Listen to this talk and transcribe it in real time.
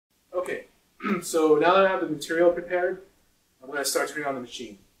So now that I have the material prepared, I'm going to start turning on the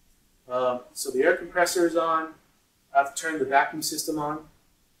machine. So the air compressor is on. I have to turn the vacuum system on.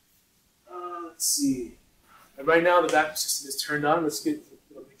 Let's see. And right now the vacuum system is turned on. Let's get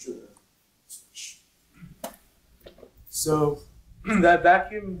a picture of the switch. So that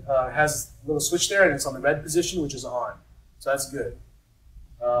vacuum has a little switch there, and it's on the red position, which is on. So that's good.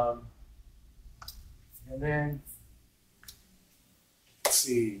 And then, let's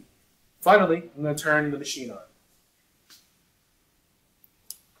see. Finally, I'm going to turn the machine on.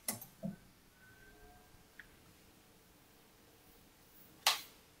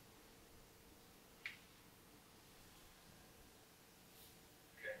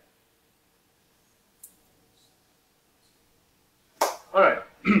 All right.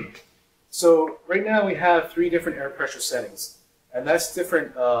 So right now we have 3 different air pressure settings, and that's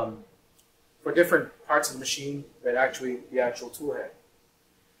different for different parts of the machine than actually the actual tool head.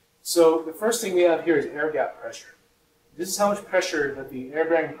 So the first thing we have here is air gap pressure. This is how much pressure that the air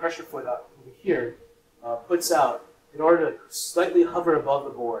bearing pressure foot up over here puts out in order to slightly hover above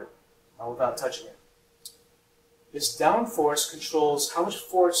the board without touching it. This down force controls how much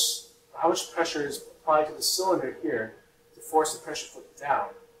pressure is applied to the cylinder here to force the pressure foot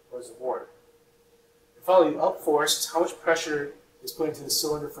down towards the board. And finally, the up force is how much pressure is put into the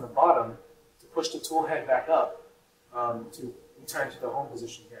cylinder from the bottom to push the tool head back up to return to the home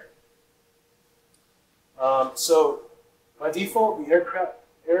position here. So by default, the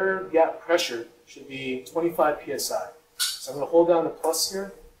air gap pressure should be 25 psi. So I'm going to hold down the plus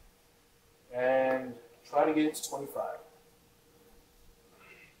here and try to get it to 25.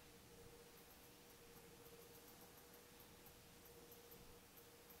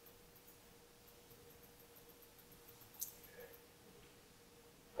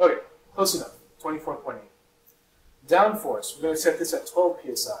 Okay, close enough, 24.8. Down force, we're going to set this at 12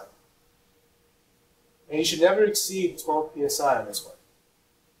 psi. And you should never exceed 12 psi on this one.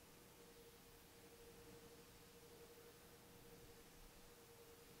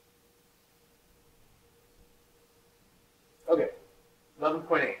 Okay,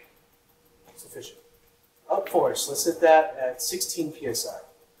 11.8, sufficient. Up force, let's set that at 16 psi.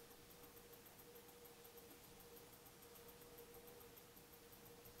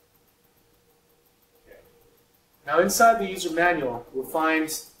 Okay. Now inside the user manual, you'll find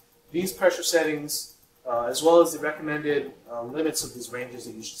these pressure settings as well as the recommended limits of these ranges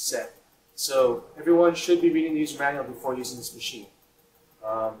that you should set. So everyone should be reading the user manual before using this machine.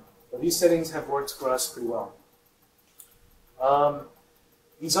 But these settings have worked for us pretty well.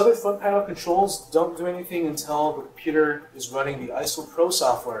 These other front panel controls don't do anything until the computer is running the ISO Pro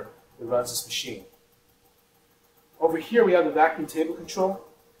software that runs this machine. Over here we have the vacuum table control,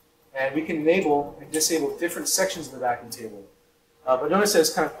 and we can enable and disable different sections of the vacuum table. But notice that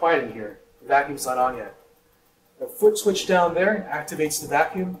it's kind of quiet in here. The vacuum's not on yet. The foot switch down there activates the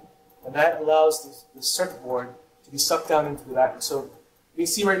vacuum, and that allows the circuit board to be sucked down into the vacuum. So you can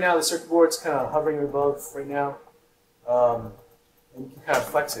see right now the circuit board's kind of hovering above right now, and you can kind of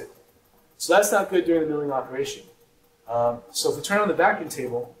flex it. So that's not good during the milling operation. So if we turn on the vacuum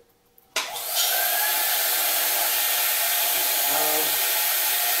table, it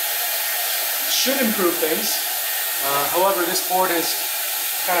should improve things. However, this board is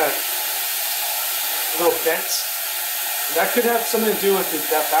kind of a little bent. And that could have something to do with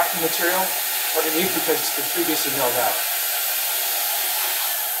that vacuum material underneath because it's been previously milled out.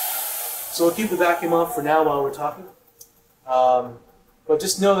 So we'll keep the vacuum off for now while we're talking. But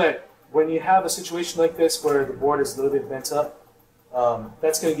just know that when you have a situation like this where the board is a little bit bent up,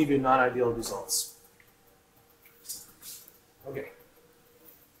 that's going to give you non-ideal results. Okay.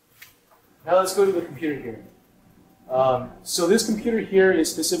 Now let's go to the computer here. So this computer here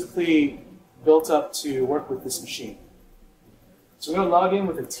is specifically built up to work with this machine. So we're going to log in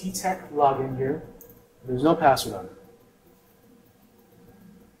with a T-Tech login here. There's no password on it.